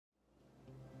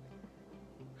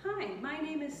my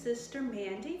name is Sister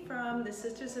Mandy from the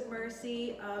Sisters of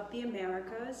Mercy of the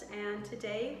Americas, and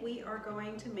today we are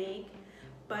going to make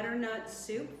butternut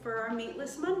soup for our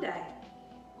Meatless Monday.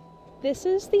 This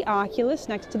is the Oculus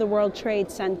next to the World Trade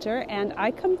Center, and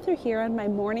I come through here on my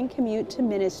morning commute to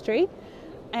ministry.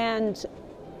 And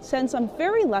since I'm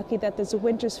very lucky that there's a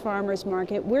Winter's Farmers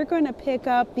Market, we're going to pick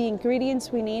up the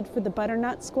ingredients we need for the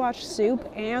butternut squash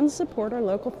soup and support our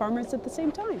local farmers at the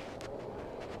same time.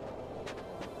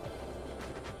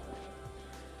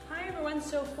 Hi everyone,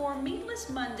 so for Meatless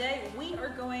Monday, we are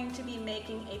going to be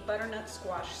making a butternut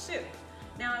squash soup.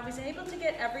 Now, I was able to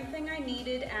get everything I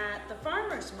needed at the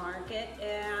farmer's market,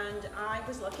 and I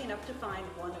was lucky enough to find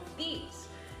one of these.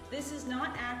 This is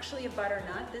not actually a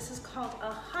butternut. This is called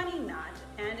a honey nut,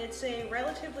 and it's a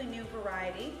relatively new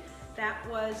variety that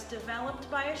was developed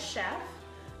by a chef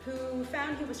who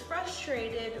found he was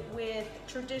frustrated with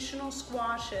traditional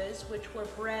squashes, which were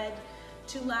bred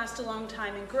to last a long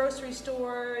time in grocery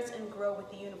stores and grow with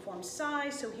the uniform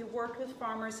size. So he worked with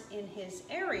farmers in his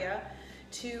area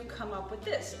to come up with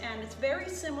this, and it's very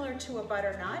similar to a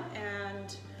butternut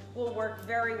and will work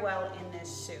very well in this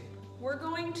soup. We're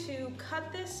going to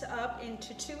cut this up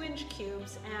into 2-inch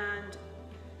cubes, and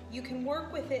you can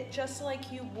work with it just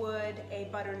like you would a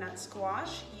butternut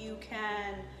squash. You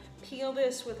can peel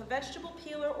this with a vegetable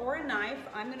peeler or a knife.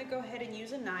 I'm going to go ahead and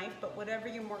use a knife, but whatever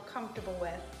you're more comfortable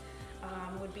with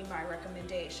would be my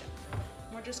recommendation.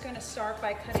 We're just going to start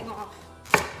by cutting off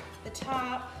the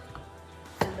top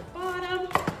and the bottom.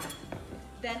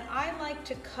 Then I like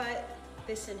to cut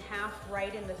this in half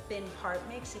right in the thin part.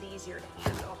 Makes it easier to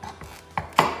handle.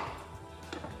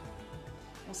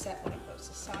 We'll set one of those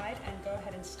aside and go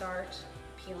ahead and start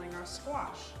peeling our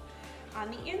squash. On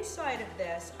the inside of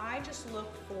this, I just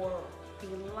look for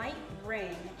the light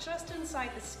ring just inside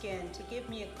the skin to give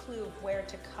me a clue of where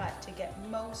to cut to get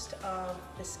most of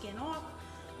the skin off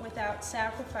without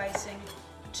sacrificing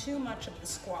too much of the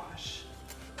squash.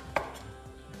 And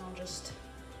I'll just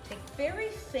take very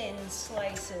thin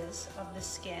slices of the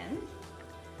skin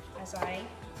as I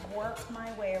work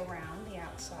my way around the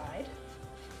outside.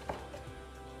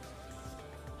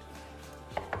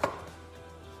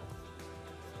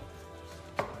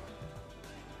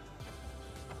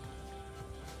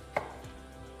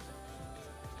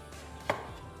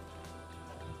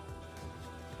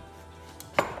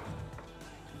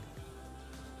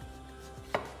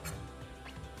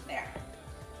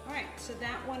 So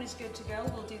that one is good to go.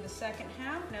 We'll do the second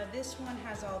half. Now this one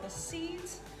has all the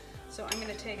seeds, so I'm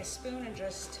going to take a spoon and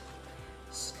just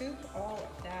scoop all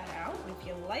of that out. If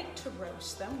you like to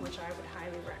roast them, which I would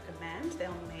highly recommend,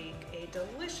 they'll make a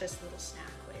delicious little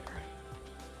snack later.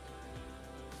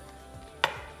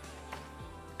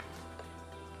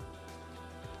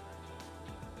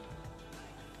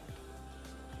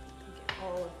 Get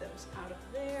all of those out of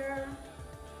there.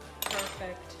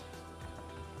 Perfect.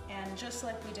 And just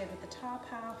like we did with the top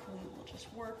half, we will just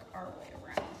work our way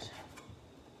around.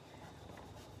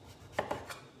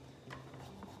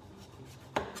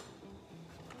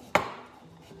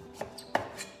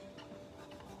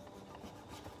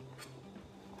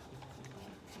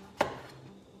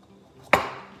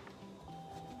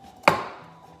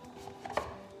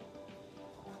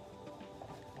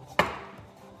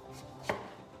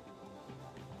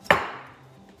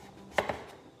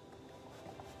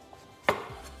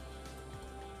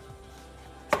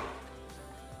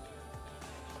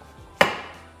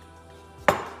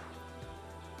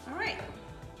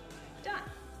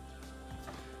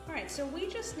 So we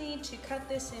just need to cut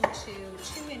this into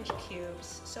 2-inch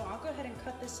cubes. So I'll go ahead and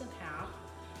cut this in half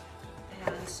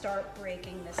and start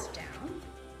breaking this down.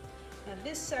 Now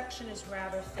this section is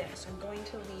rather thin, so I'm going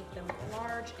to leave them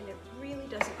large, and it really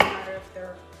doesn't matter if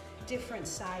they're different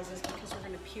sizes because we're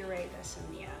going to puree this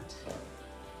in the end.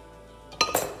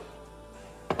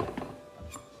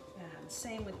 And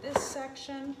same with this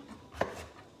section.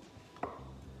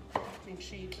 Make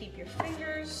sure you keep your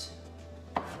fingers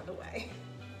out of the way.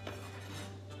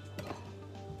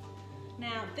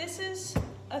 Now this is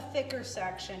a thicker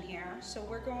section here, so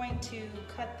we're going to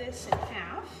cut this in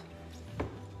half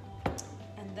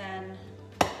and then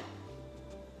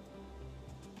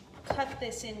cut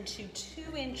this into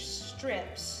 2-inch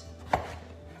strips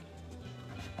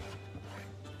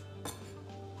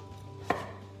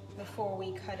before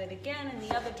we cut it again in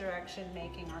the other direction,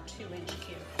 making our 2-inch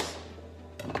cubes.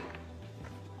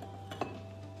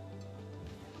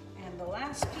 And the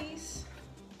last piece,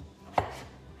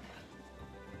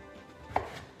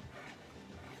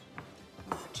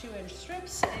 2-inch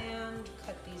strips, and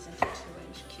cut these into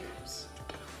 2-inch cubes.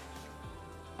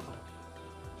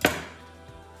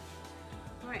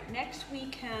 right, next we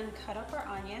can cut up our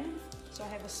onion. So I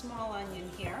have a small onion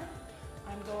here.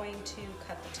 I'm going to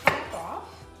cut the top off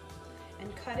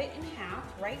and cut it in half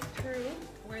right through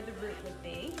where the root would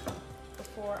be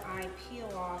before I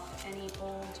peel off any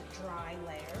old dry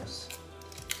layers.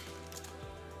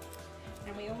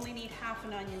 And we only need half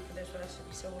an onion for this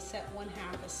recipe, so we'll set 1/2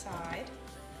 aside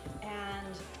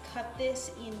and cut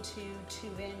this into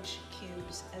 2-inch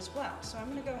cubes as well. So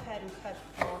I'm going to go ahead and cut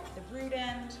off the root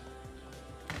end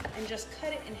and just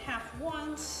cut it in half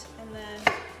once and then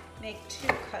make 2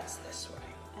 cuts this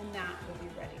way, and that will be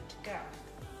ready to go.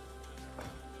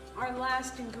 Our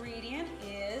last ingredient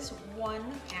is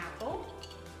 1 apple,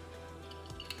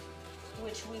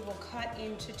 which we will cut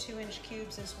into 2-inch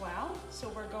cubes as well. So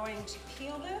we're going to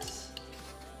peel this.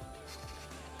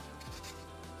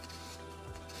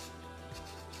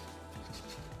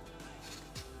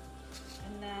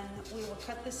 And then we will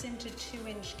cut this into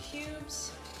 2-inch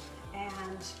cubes,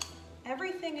 and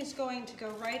everything is going to go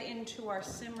right into our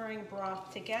simmering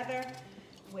broth together,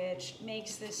 which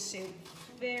makes this soup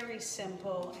very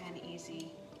simple and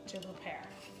easy to prepare.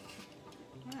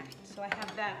 All right, so I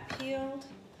have that peeled.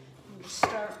 I'm going to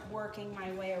start working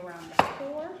my way around the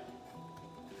core,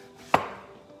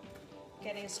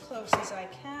 getting as close as I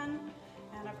can.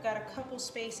 And I've got a couple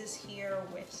spaces here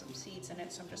with some seeds in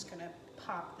it, so I'm just going to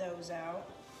pop those out.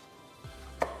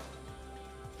 Now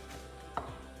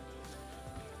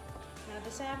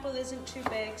this apple isn't too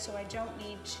big, so I don't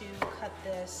need to cut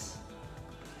this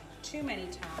too many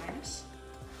times,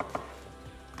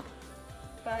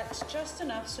 but just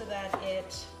enough so that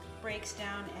it breaks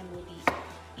down and will be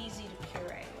easy to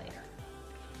puree later.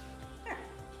 There.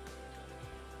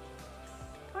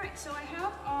 All right, so I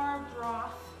have our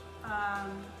broth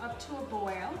up to a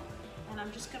boil, and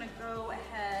I'm just going to go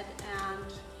ahead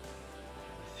and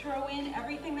throw in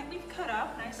everything that we've cut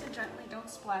up, nice and gently, don't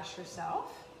splash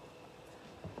yourself,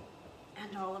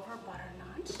 and all of our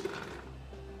butternut.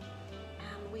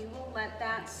 We will let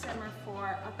that simmer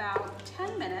for about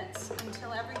 10 minutes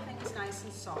until everything is nice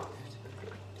and soft.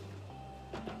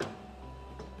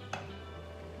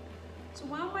 So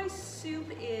while my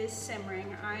soup is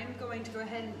simmering, I'm going to go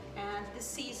ahead and add the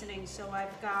seasoning. So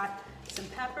I've got some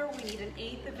pepper. We need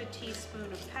 1/8 teaspoon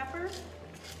of pepper.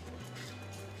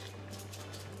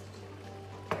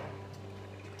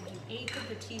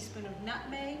 1/8 teaspoon of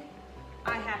nutmeg.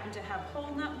 I happen to have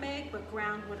whole nutmeg, but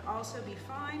ground would also be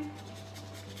fine.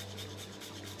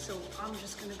 So I'm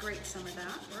just going to grate some of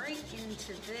that right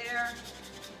into there.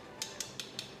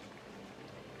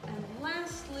 And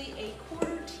lastly,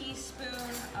 1/4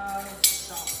 teaspoon of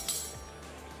salt.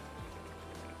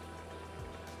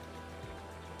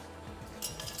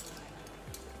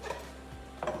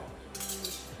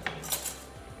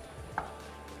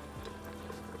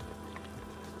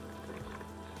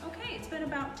 Okay, it's been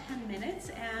about 10 minutes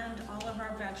and all of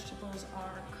our vegetables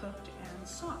are cooked and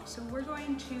soft. So we're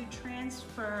going to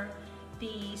transfer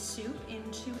the soup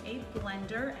into a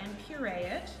blender and puree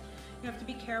it. You have to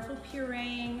be careful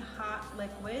pureeing hot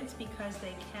liquids because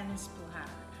they can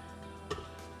splatter.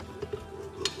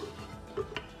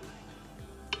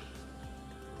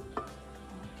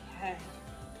 Okay.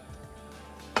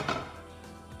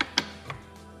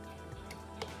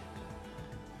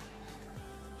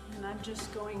 And I'm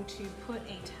just going to put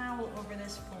a towel over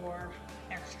this for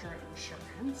extra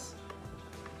insurance.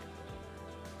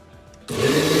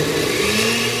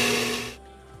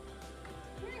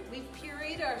 We've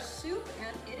pureed our soup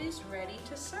and it is ready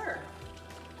to serve.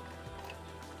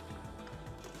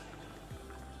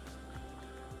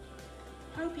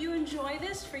 Hope you enjoy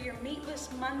this for your meatless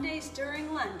Mondays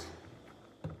during Lent.